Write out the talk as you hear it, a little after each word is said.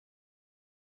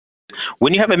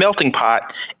When you have a melting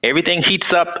pot, everything heats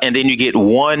up and then you get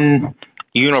one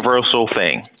universal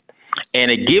thing.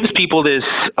 And it gives people this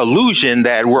illusion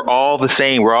that we're all the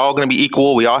same, we're all going to be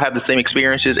equal, we all have the same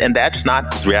experiences, and that's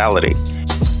not reality.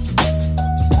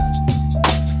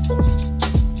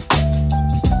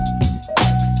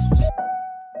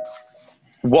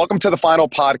 Welcome to the final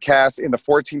podcast in the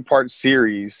 14-part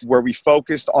series where we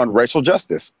focused on racial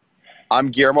justice. I'm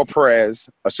Guillermo Perez,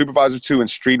 a Supervisor 2 in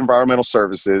Street Environmental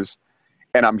Services,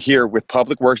 and I'm here with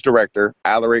Public Works Director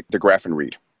Alaric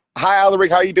Degrafinried. Hi, Alaric.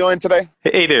 How are you doing today?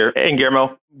 Hey there, and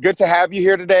Guillermo. Good to have you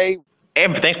here today.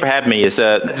 And thanks for having me.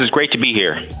 This is great to be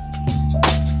here.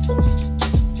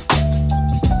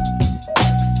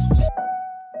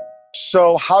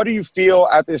 So how do you feel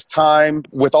at this time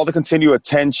with all the continued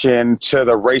attention to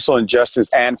the racial injustice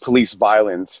and police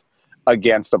violence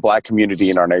against the Black community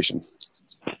in our nation?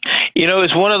 You know,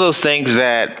 it's one of those things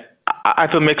that I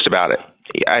feel mixed about it.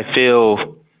 I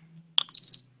feel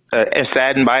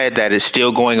saddened by it that it's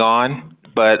still going on,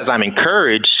 but I'm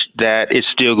encouraged that it's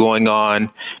still going on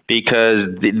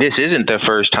because this isn't the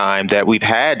first time that we've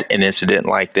had an incident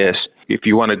like this. If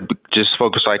you want to just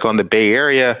focus like on the Bay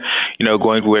Area, you know,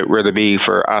 going whether it be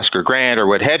for Oscar Grant or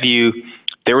what have you,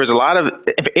 there was a lot of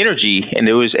energy and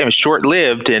it was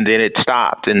short-lived and then it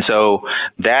stopped. And so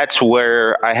that's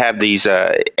where I have these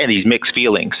mixed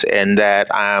feelings, and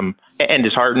that I'm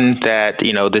disheartened that,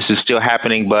 you know, this is still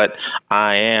happening, but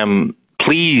I am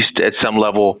pleased at some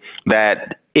level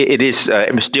that it is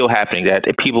still happening, that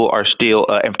people are still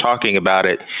talking about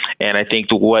it. And I think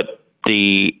what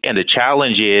the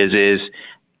challenge is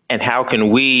and how can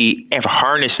we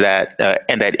harness that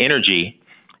and that energy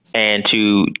and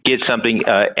to get something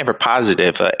ever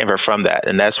positive ever from that.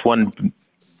 And that's one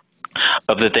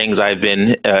of the things I've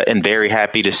been and very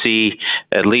happy to see,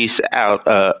 at least out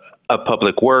of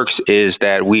Public Works, is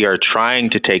that we are trying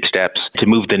to take steps to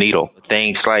move the needle.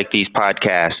 Things like these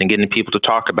podcasts and getting people to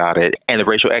talk about it, and the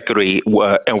racial equity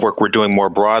and work we're doing more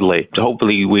broadly. So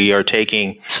hopefully we are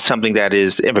taking something that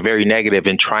is very negative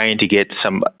and trying to get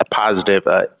some positive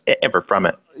ever from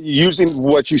it. Using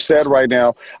what you said right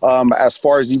now, as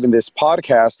far as even this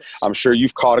podcast, I'm sure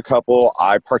you've caught a couple.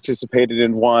 I participated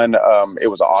in one. It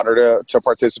was an honor to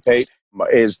participate.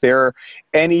 Is there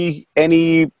any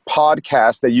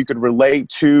podcast that you could relate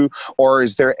to, or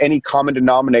is there any common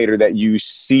denominator that you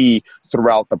see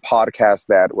throughout the podcast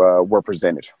that were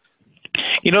presented?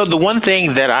 You know, the one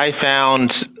thing that I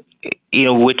found, you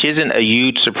know, which isn't a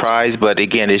huge surprise, but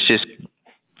again, it's just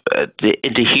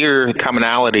to hear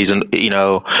commonalities, and you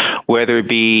know, whether it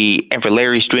be for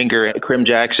Larry Stringer, Krim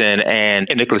Jackson, and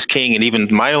Nicholas King, and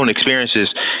even my own experiences,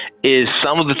 is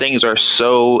some of the things are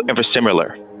so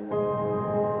similar.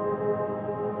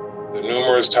 The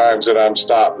numerous times that I'm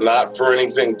stopped, not for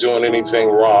doing anything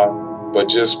wrong, but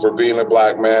just for being a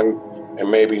Black man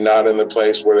and maybe not in the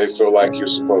place where they feel like you're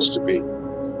supposed to be.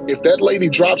 If that lady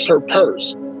drops her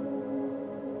purse,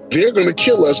 they're going to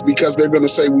kill us because they're going to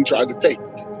say we tried to take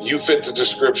it. You fit the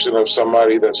description of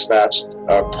somebody that snatched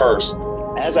a purse.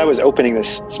 As I was opening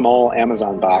this small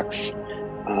Amazon box,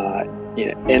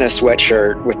 in a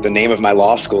sweatshirt with the name of my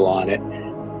law school on it,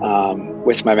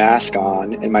 with my mask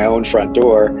on in my own front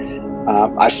door,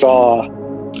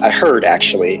 I heard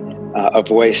actually a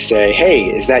voice say, "Hey,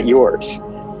 is that yours?"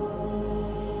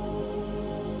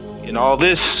 And all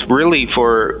this really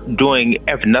for doing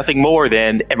nothing more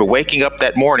than ever waking up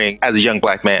that morning as a young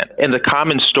Black man. And the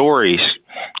common stories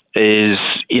is,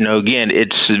 you know, again,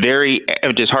 it's very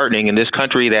disheartening in this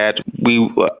country that we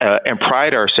and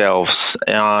pride ourselves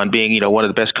on being, you know, one of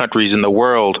the best countries in the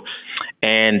world.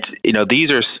 And, you know,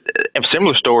 these are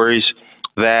similar stories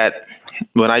that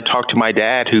when I talked to my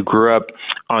dad, who grew up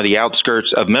on the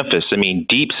outskirts of Memphis, I mean,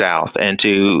 deep South, and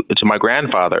to my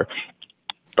grandfather,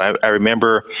 I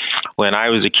remember when I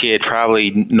was a kid,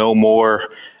 probably no more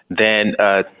than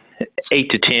 8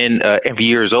 to 10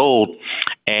 years old,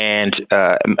 and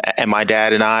my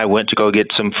dad and I went to go get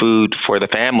some food for the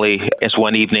family. It's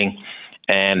one evening,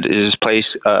 and this place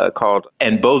called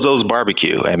Bozo's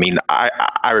Barbecue. I mean,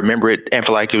 I remember it and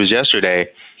feel like it was yesterday.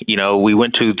 You know, we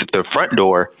went to the front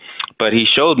door, but he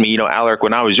showed me, you know, Alaric,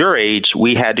 when I was your age,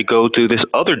 we had to go through this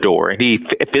other door, and he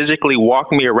physically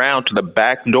walked me around to the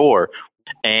back door.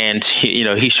 And, you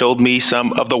know, he showed me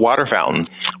some of the water fountains,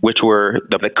 which were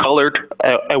the colored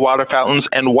water fountains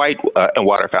and white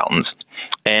water fountains.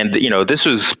 And, you know, this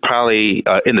was probably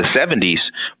in the 70s,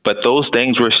 but those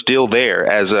things were still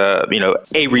there as a, you know,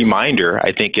 a reminder,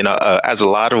 I think, you know, as a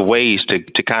lot of ways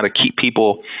to kind of keep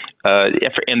people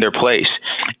in their place.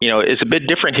 You know, it's a bit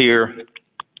different here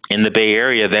in the Bay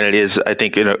Area than it is, I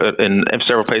think, in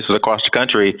several places across the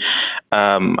country.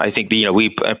 I think,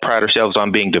 we pride ourselves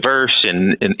on being diverse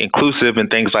and inclusive and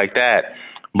things like that.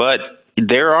 But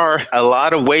there are a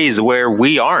lot of ways where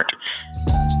we aren't.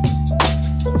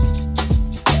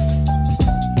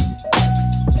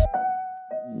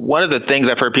 One of the things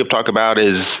I've heard people talk about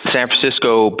is San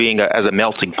Francisco being as a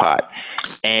melting pot.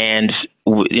 And,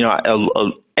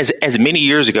 as many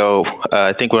years ago,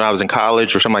 I think when I was in college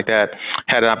or something like that,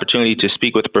 had an opportunity to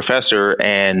speak with a professor,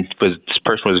 and this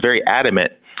person was very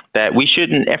adamant that we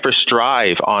shouldn't ever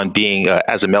strive on being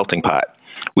as a melting pot.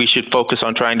 We should focus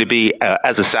on trying to be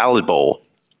as a salad bowl.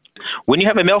 When you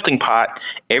have a melting pot,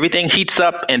 everything heats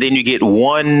up, and then you get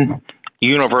one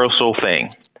universal thing.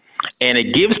 And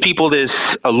it gives people this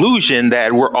illusion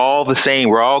that we're all the same.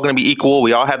 We're all going to be equal.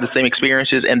 We all have the same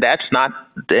experiences, and that's not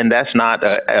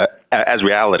as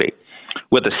reality.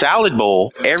 With a salad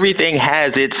bowl, everything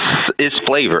has its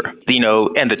flavor,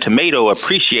 and the tomato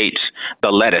appreciates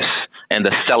the lettuce and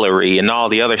the celery and all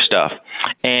the other stuff.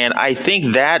 And I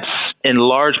think that's in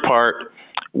large part,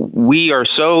 we are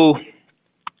so,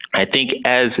 I think,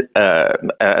 as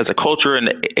a culture and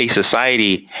a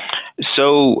society,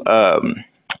 so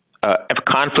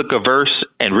conflict averse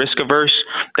and risk averse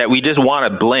that we just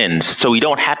want to blend, so we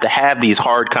don't have to have these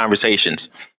hard conversations.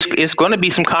 It's going to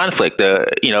be some conflict.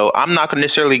 I'm not going to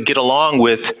necessarily get along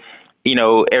with,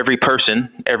 every person,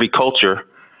 every culture,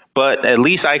 but at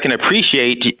least I can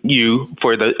appreciate you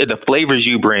for the flavors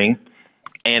you bring.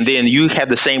 And then you have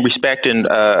the same respect and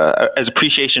as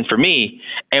appreciation for me.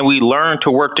 And we learn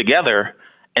to work together,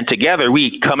 and together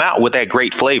we come out with that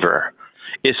great flavor.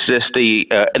 It's just the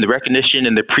recognition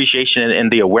and the appreciation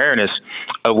and the awareness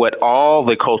of what all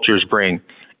the cultures bring.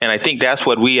 And I think that's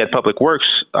what we at Public Works,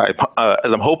 as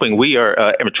I'm hoping we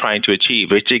are trying to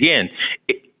achieve, which again,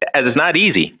 as it's not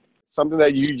easy. Something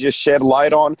that you just shed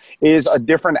light on is a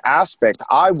different aspect.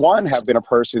 I, have been a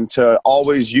person to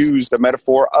always use the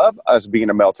metaphor of us being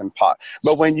a melting pot.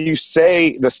 But when you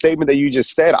say the statement that you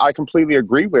just said, I completely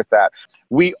agree with that.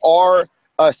 We are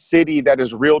a city that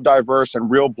is real diverse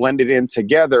and real blended in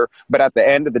together. But at the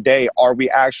end of the day, are we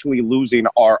actually losing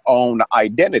our own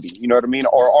identity? You know what I mean?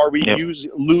 Or are we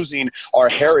losing our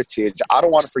heritage? I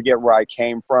don't want to forget where I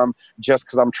came from just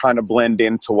because I'm trying to blend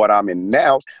into what I'm in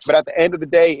now. But at the end of the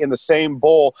day, in the same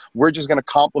bowl, we're just going to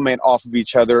complement off of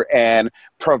each other and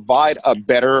provide a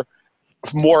better,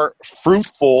 more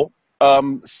fruitful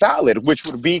salad, which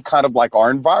would be kind of like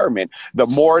our environment. The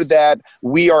more that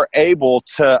we are able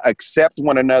to accept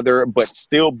one another, but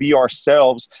still be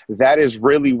ourselves, that is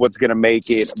really what's going to make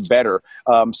it better.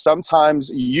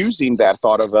 Sometimes using that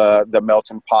thought of the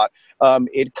melting pot,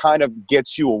 it kind of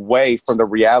gets you away from the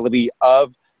reality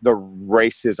of the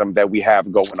racism that we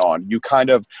have going on. You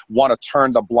kind of want to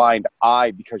turn the blind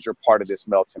eye because you're part of this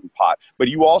melting pot. But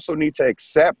you also need to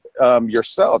accept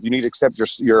yourself. You need to accept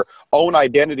your own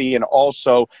identity, and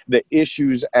also the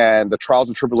issues and the trials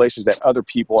and tribulations that other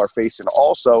people are facing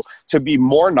also, to be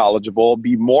more knowledgeable,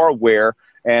 be more aware.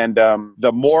 And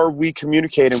the more we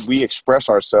communicate and we express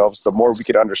ourselves, the more we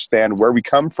can understand where we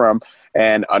come from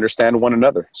and understand one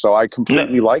another. So I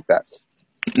completely like that.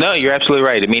 No, you're absolutely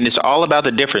right. I mean, it's all about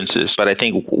the differences. But I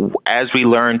think as we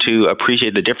learn to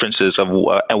appreciate the differences of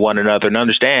one another and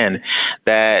understand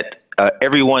that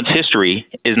everyone's history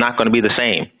is not going to be the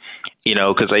same,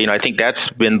 because, I think that's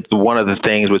been one of the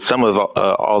things with some of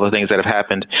all the things that have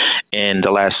happened in the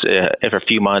last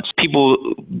few months.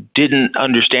 People didn't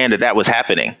understand that was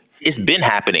happening. It's been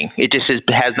happening. It just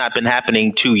has not been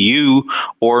happening to you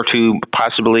or to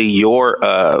possibly your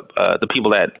the people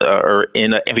that are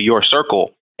in your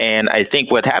circle. And I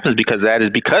think what happens because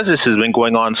this has been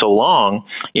going on so long,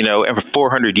 and for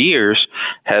 400 years,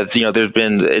 there's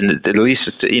been, at least,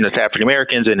 to African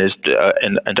Americans and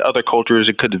to other cultures,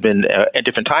 it could have been at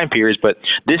different time periods, but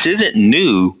this isn't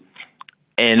new.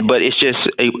 But it's just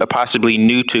possibly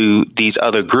new to these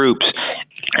other groups.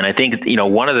 And I think,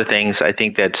 one of the things I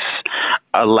think that's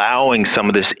allowing some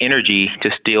of this energy to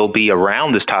still be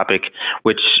around this topic,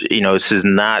 which, this is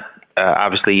not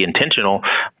obviously intentional,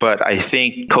 but I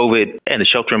think COVID and the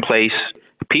shelter in place,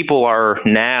 people are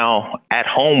now at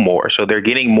home more. So they're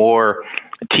getting more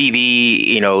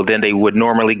TV, than they would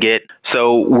normally get.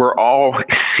 So we're all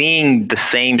seeing the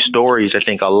same stories, I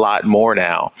think, a lot more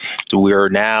now. So we're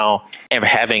now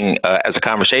having as a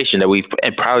conversation that we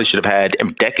probably should have had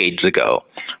decades ago.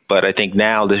 But I think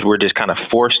now we're just kind of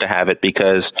forced to have it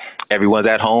because everyone's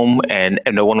at home and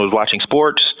no one was watching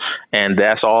sports. And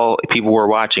that's all people were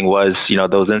watching was,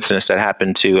 those incidents that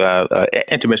happened to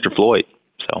Mr. Floyd.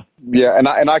 So yeah,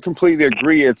 and I completely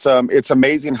agree. It's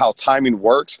amazing how timing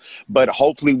works, but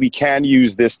hopefully we can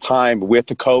use this time with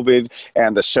the COVID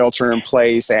and the shelter in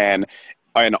place and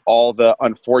all the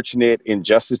unfortunate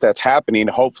injustice that's happening.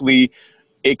 Hopefully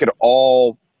it could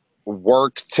all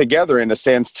work together in a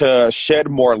sense to shed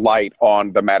more light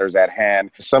on the matters at hand.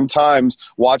 Sometimes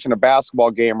watching a basketball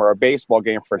game or a baseball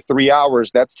game for 3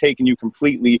 hours, that's taking you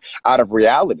completely out of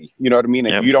reality. You know what I mean?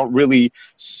 And Yep. you don't really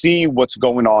see what's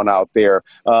going on out there.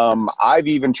 I've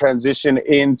even transitioned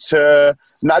into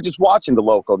not just watching the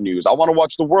local news. I want to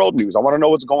watch the world news. I want to know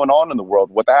what's going on in the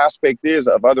world, what the aspect is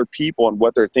of other people and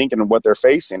what they're thinking and what they're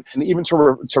facing. And even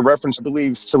to reference, I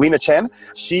believe, Selena Chen,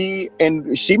 she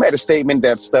made a statement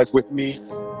that stuck with me.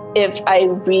 If I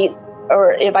read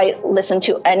or if I listen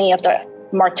to any of the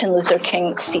Martin Luther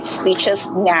King speeches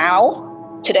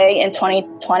now, today in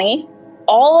 2020,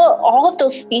 all of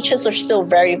those speeches are still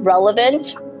very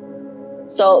relevant.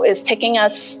 So it's taking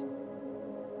us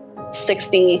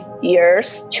 60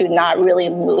 years to not really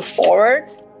move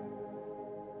forward.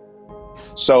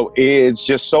 So it's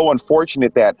just so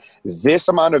unfortunate that this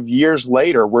amount of years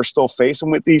later, we're still facing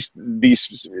with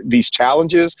these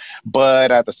challenges.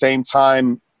 But at the same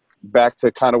time, back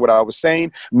to kind of what I was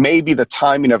saying, maybe the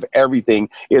timing of everything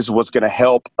is what's going to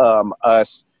help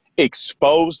us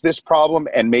expose this problem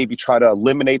and maybe try to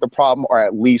eliminate the problem or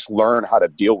at least learn how to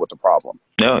deal with the problem.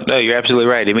 No, you're absolutely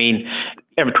right. I mean,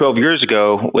 12 years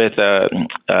ago with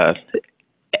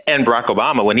and Barack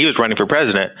Obama, when he was running for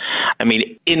president, I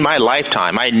mean, in my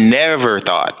lifetime, I never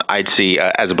thought I'd see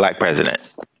as a black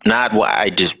president. Not what I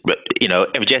just,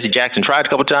 if Jesse Jackson tried a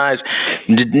couple times,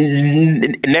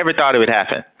 never thought it would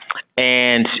happen.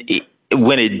 And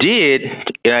when it did,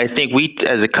 I think we,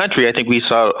 as a country, we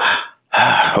saw,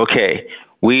 okay,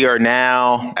 we are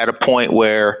now at a point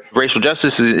where racial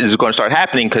justice is going to start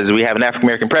happening because we have an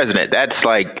African-American president.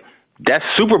 That's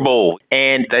Super Bowl.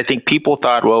 And I think people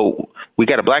thought, well, we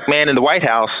got a black man in the White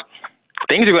House,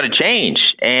 things are going to change.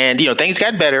 And, things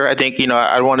got better. I think,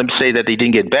 I don't want to say that they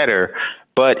didn't get better,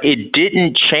 but it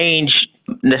didn't change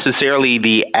necessarily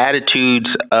the attitudes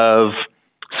of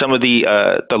some of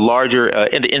the larger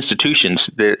institutions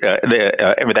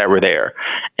that were there,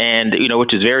 and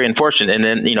which is very unfortunate. And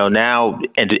then now,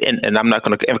 and I'm not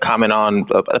going to comment on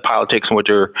politics and what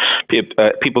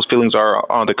people's feelings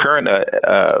are on the current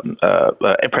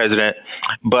president,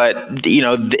 but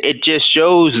it just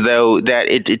shows though that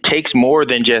it takes more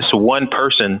than just one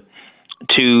person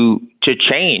to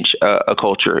change a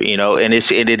culture, and it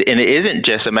isn't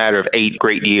just a matter of 8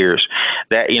 great years.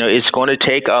 That it's going to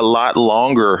take a lot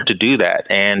longer to do that.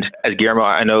 And as Guillermo,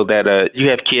 I know that you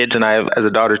have kids, and I have as a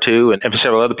daughter too, and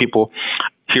several other people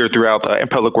here throughout in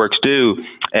public works do.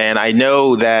 And I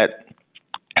know that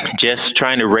just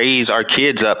trying to raise our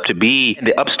kids up to be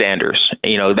the upstanders,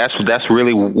 that's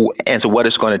really, and so what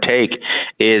it's going to take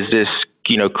is this.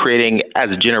 Creating as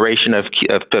a generation of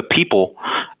the people,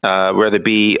 whether it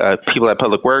be people at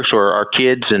Public Works or our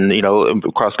kids, and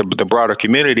across the broader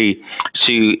community,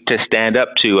 to stand up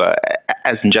to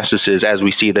as injustices as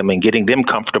we see them, and getting them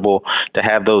comfortable to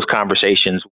have those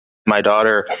conversations. My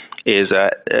daughter is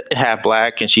half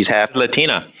black and she's half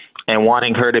Latina, and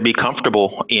wanting her to be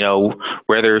comfortable,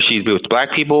 whether she's with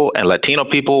black people and Latino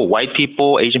people, white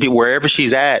people, Asian people, wherever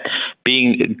she's at,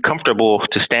 being comfortable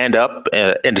to stand up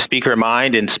and to speak her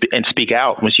mind and speak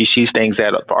out when she sees things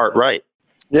that aren't right.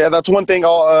 Yeah, that's one thing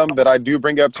that I do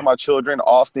bring up to my children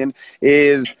often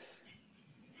is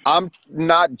I'm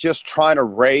not just trying to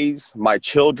raise my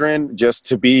children just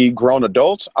to be grown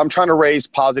adults. I'm trying to raise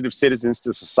positive citizens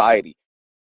to society.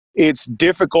 It's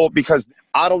difficult because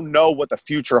I don't know what the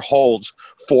future holds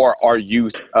for our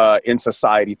youth in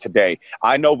society today.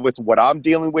 I know with what I'm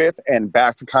dealing with, and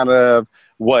back to kind of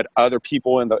what other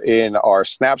people in our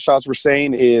snapshots were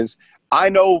saying, is I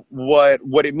know what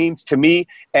it means to me,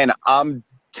 and I'm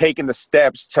taking the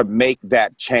steps to make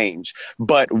that change.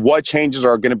 But what changes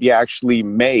are going to be actually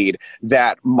made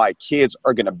that my kids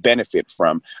are going to benefit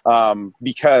from?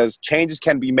 Because changes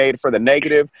can be made for the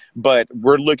negative, but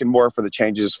we're looking more for the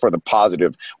changes for the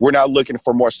positive. We're not looking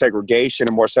for more segregation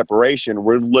and more separation.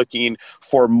 We're looking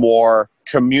for more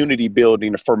community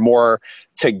building, for more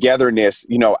togetherness,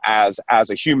 as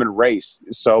a human race.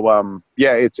 So,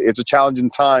 yeah, it's a challenging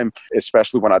time,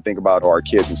 especially when I think about our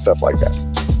kids and stuff like that.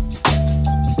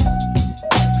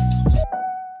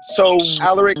 So,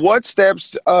 Alaric, what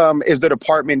steps is the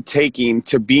department taking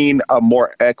to being a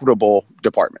more equitable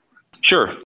department?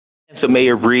 Sure. So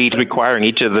Mayor Reed requiring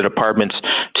each of the departments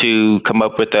to come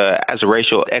up with as a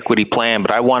racial equity plan.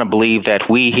 But I want to believe that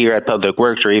we here at Public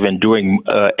Works are even doing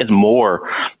more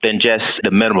than just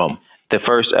the minimum. the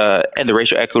first and the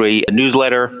racial equity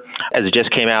newsletter, as it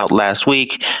just came out last week.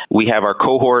 We have our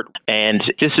cohort, and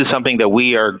this is something that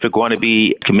we are going to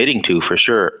be committing to for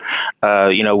sure.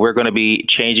 We're going to be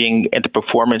changing into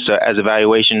performance as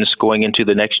evaluations going into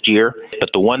the next year. But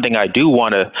the one thing I do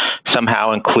want to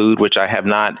somehow include, which I have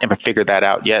not ever figured that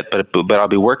out yet, but I'll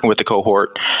be working with the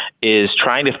cohort, is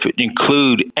trying to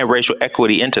include racial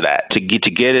equity into that to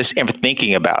get us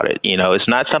thinking about it. It's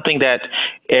not something that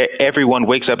everyone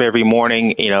wakes up every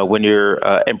morning, when you're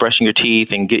and brushing your teeth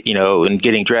and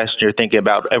getting dressed, you're thinking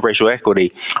about racial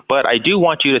equity. But I do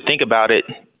want you to think about it,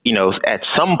 at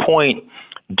some point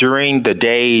during the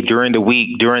day, during the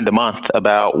week, during the month,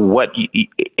 about what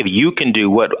if you can do,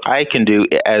 what I can do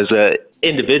as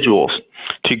individuals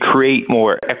to create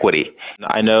more equity.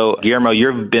 I know, Guillermo,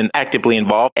 you've been actively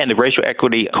involved in the racial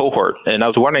equity cohort, and I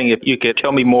was wondering if you could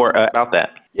tell me more about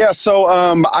that. Yeah, so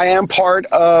I am part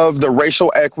of the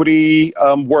racial equity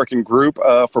working group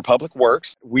for Public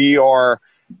Works. We are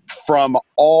from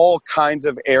all kinds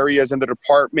of areas in the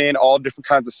department, all different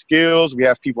kinds of skills. We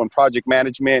have people in project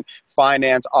management,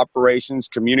 finance, operations,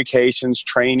 communications,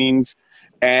 trainings,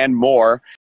 and more.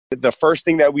 The first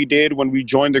thing that we did when we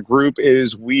joined the group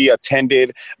is we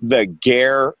attended the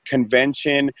GARE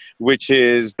convention, which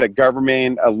is the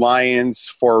Government Alliance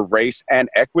for Race and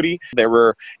Equity. They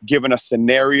were giving us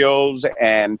scenarios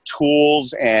and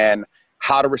tools and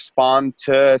how to respond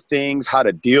to things, how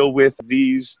to deal with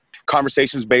these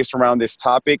conversations based around this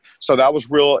topic. So that was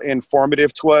real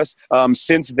informative to us.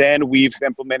 Since then, we've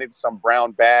implemented some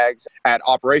brown bags at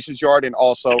Operations Yard and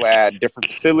also at different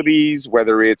facilities,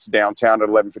 whether it's downtown at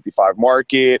 1155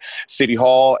 Market, City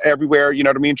Hall, everywhere, you know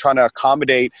what I mean? Trying to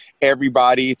accommodate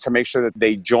everybody to make sure that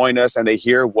they join us and they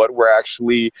hear what we're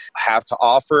actually have to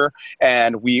offer.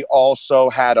 And we also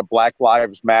had a Black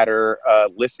Lives Matter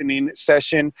listening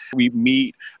session. We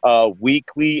meet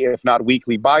weekly, if not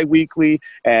weekly, bi-weekly,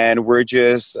 and we're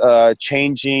just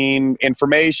changing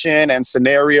information and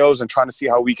scenarios and trying to see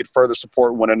how we could further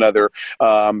support one another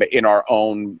in our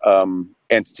own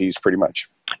entities, pretty much.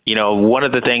 One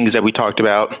of the things that we talked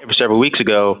about several weeks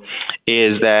ago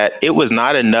is that it was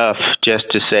not enough just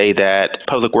to say that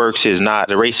Public Works is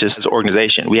not a racist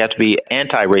organization. We have to be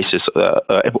anti-racist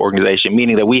organization,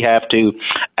 meaning that we have to,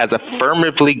 as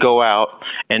affirmatively go out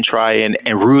and try and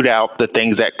root out the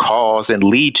things that cause and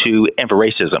lead to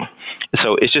racism.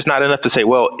 So it's just not enough to say,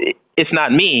 well, it's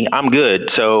not me, I'm good,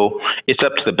 so it's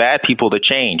up to the bad people to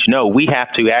change. No, we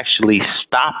have to actually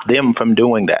stop them from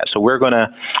doing that. So we're going to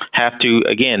have to,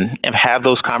 again, have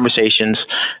those conversations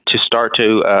to start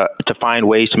to find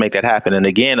ways to make that happen. And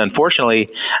again, unfortunately,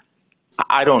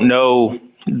 I don't know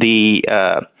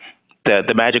the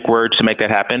magic words to make that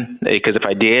happen, because if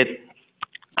I did,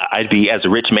 I'd be as a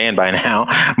rich man by now,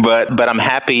 but I'm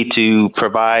happy to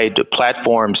provide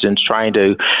platforms and trying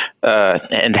to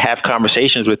and have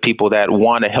conversations with people that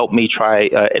want to help me try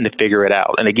and to figure it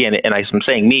out. And again, and I'm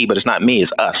saying me, but it's not me,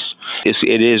 it's us.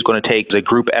 It is going to take a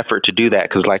group effort to do that,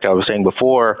 because like I was saying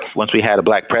before, once we had a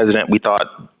black president, we thought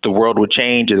the world would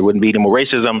change, there wouldn't be any more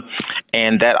racism,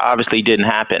 and that obviously didn't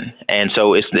happen. And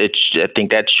so I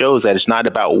think that shows that it's not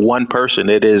about one person,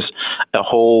 it is a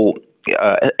whole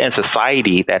and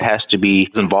society that has to be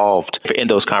involved in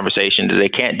those conversations. They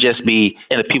can't just be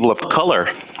the people of color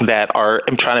that are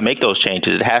trying to make those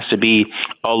changes. It has to be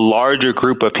a larger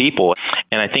group of people.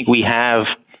 And I think we have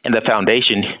in the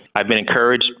foundation, I've been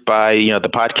encouraged by the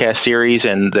podcast series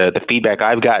and the feedback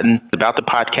I've gotten about the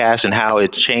podcast and how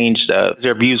it's changed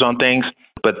their views on things.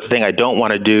 But the thing I don't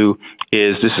want to do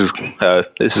is this is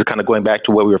kind of going back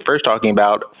to what we were first talking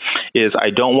about, is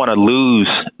I don't want to lose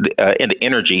in the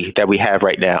energy that we have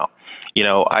right now.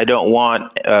 I don't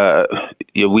want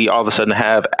we all of a sudden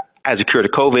have, as a cure to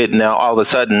COVID, now all of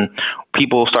a sudden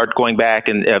people start going back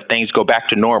and things go back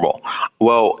to normal.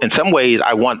 Well, in some ways,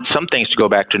 I want some things to go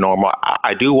back to normal.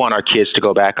 I do want our kids to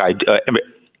go back. I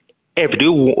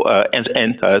do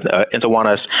and to want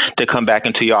us to come back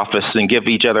into the office and give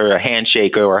each other a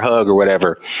handshake or a hug or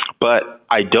whatever. But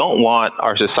I don't want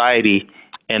our society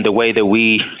and the way that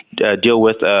we deal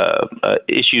with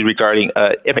issues regarding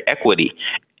equity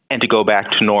and to go back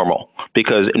to normal,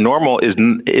 because normal is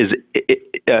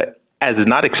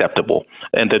not acceptable.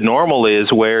 And the normal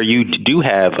is where you do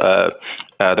have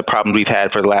the problems we've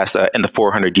had for the last in the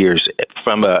 400 years.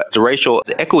 From a racial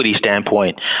equity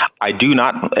standpoint, I do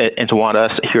not and to want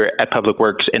us here at Public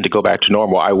Works and to go back to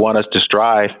normal. I want us to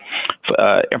strive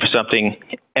for something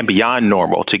and beyond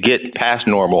normal, to get past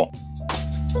normal.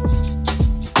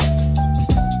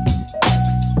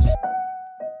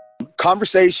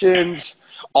 Conversations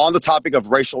on the topic of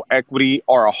racial equity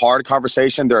are a hard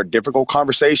conversation. They're a difficult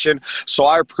conversation. So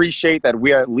I appreciate that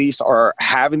we at least are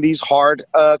having these hard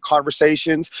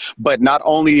conversations. But not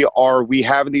only are we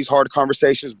having these hard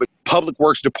conversations, but Public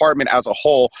Works Department as a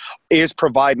whole is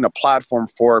providing a platform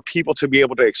for people to be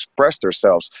able to express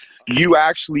themselves. You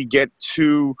actually get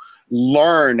to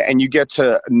learn and you get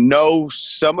to know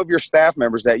some of your staff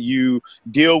members that you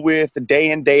deal with day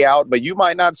in, day out, but you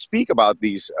might not speak about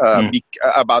these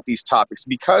about these topics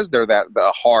because they're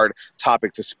the hard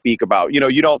topic to speak about.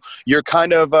 You're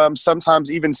kind of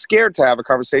sometimes even scared to have a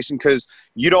conversation because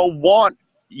you don't want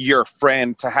your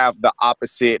friend to have the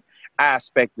opposite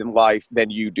aspect in life than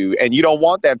you do. And you don't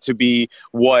want that to be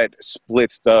what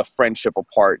splits the friendship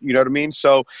apart. You know what I mean?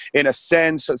 So in a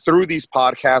sense, through these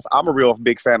podcasts, I'm a real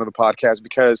big fan of the podcast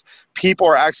because people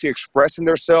are actually expressing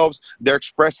themselves. They're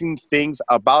expressing things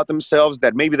about themselves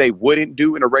that maybe they wouldn't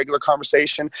do in a regular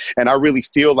conversation. And I really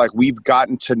feel like we've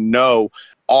gotten to know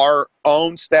our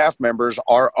own staff members,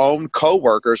 our own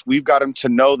coworkers. We've gotten to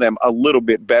know them a little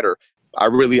bit better. I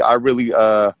really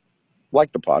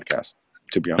like the podcast,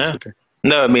 to be honest with you.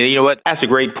 No, I mean, you know what? That's a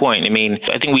great point. I mean,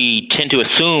 I think we tend to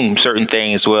assume certain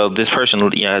things. Well, this person,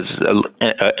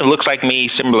 it looks like me,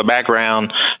 similar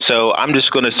background, so I'm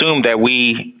just going to assume that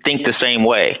we think the same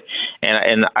way.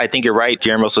 And I think you're right,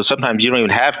 Guillermo. So sometimes you don't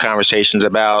even have conversations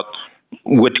about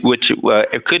which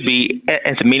it could be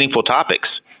into meaningful topics.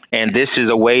 And this is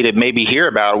a way to maybe hear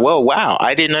about, well, wow,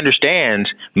 I didn't understand.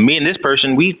 Me and this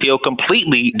person, we feel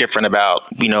completely different about,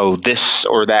 this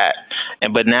or that.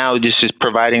 But now this is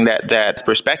providing that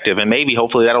perspective, and maybe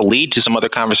hopefully that'll lead to some other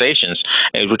conversations,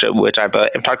 which I've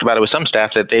talked about it with some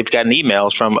staff, that they've gotten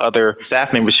emails from other staff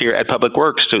members here at Public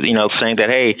Works to, saying that,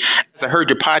 hey, I heard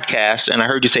your podcast and I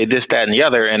heard you say this, that, and the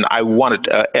other, and I wanted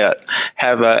to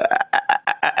have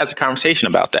a conversation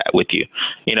about that with you,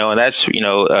 and that's,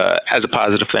 as a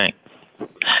positive thing.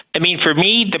 I mean, for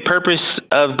me, the purpose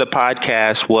of the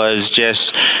podcast was just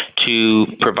to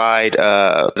provide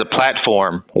the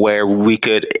platform where we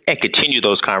could continue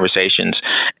those conversations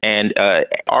and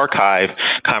archive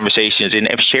conversations and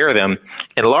share them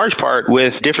in large part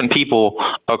with different people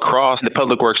across the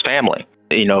Public Works family.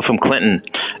 From Clinton,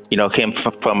 came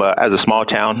from as a small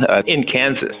town in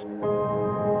Kansas.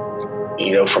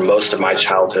 For most of my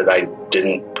childhood, I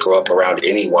didn't grow up around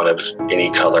anyone of any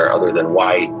color other than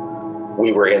white.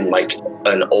 We were in like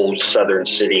an old southern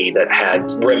city that had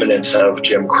remnants of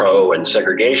Jim Crow and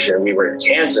segregation. We were in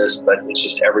Kansas, but it's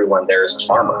just everyone there is a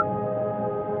farmer.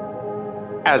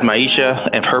 As Maisha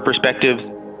and her perspective.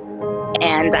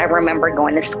 And I remember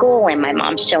going to school and my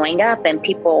mom showing up and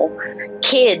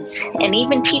kids, and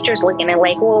even teachers looking at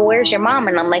like, well, where's your mom?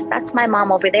 And I'm like, that's my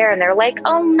mom over there. And they're like,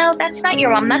 oh, no, that's not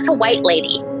your mom. That's a white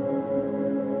lady.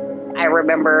 I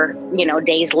remember,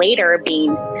 days later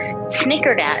being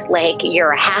snickered at, like,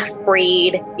 you're a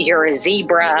half-breed, you're a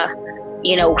zebra,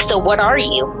 so what are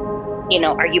you?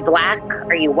 Are you black?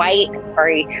 Are you white?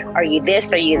 Are you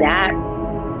this? Are you that?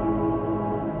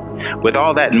 With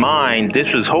all that in mind, this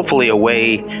was hopefully a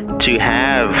way to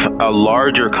have a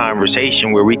larger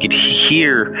conversation where we could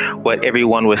hear what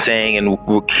everyone was saying and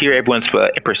hear everyone's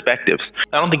perspectives.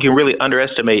 I don't think you really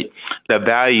underestimate the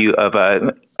value of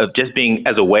just being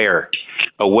as aware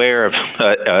of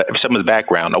someone's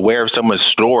background, aware of someone's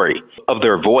story, of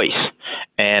their voice.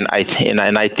 And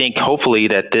I think hopefully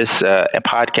that this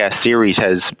podcast series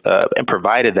has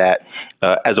provided that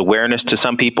as awareness to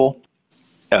some people.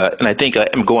 And I think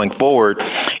going forward,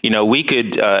 we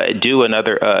could do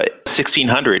another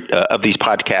 1,600 of these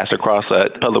podcasts across the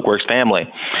Public Works family,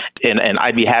 and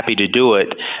I'd be happy to do it.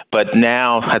 But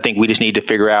now I think we just need to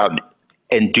figure out,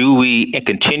 and do we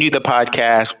continue the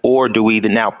podcast, or do we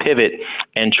now pivot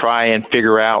and try and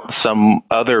figure out some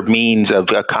other means of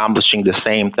accomplishing the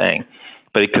same thing?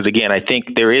 But because, again, I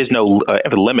think there is no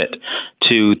limit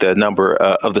to the number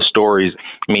of the stories.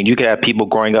 I mean, you could have people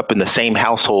growing up in the same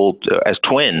household as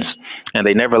twins, and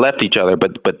they never left each other,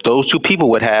 but those two people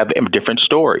would have different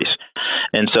stories.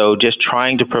 And so just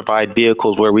trying to provide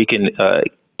vehicles where we can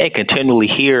continually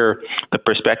hear the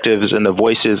perspectives and the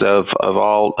voices of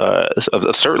all,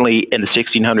 certainly in the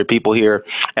 1,600 people here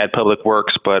at Public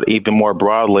Works, but even more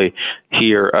broadly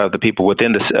here, the people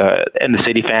within in the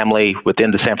city family,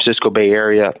 within the San Francisco Bay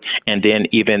Area, and then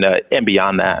even and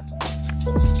beyond that.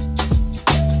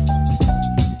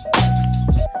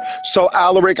 So,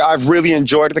 Alaric, I've really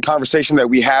enjoyed the conversation that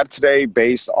we had today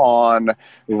based on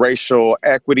racial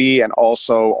equity and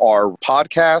also our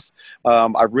podcast.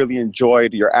 I've really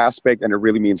enjoyed your aspect, and it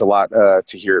really means a lot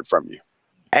to hear it from you.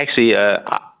 Actually,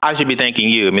 I should be thanking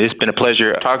you. I mean, it's been a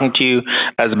pleasure talking to you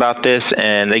about this.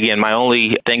 And again, my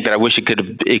only thing that I wish it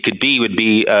could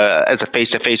be as a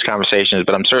face-to-face conversations.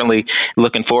 But I'm certainly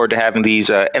looking forward to having these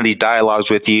dialogues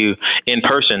with you in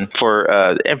person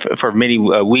for many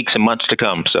weeks and months to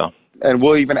come. So, and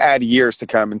we'll even add years to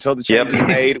come until the change is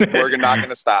made. We're not going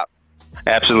to stop.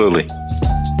 Absolutely.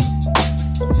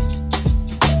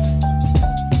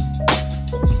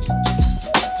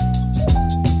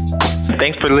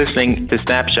 Thanks for listening to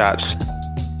Snapshots,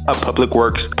 a Public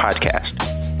Works podcast.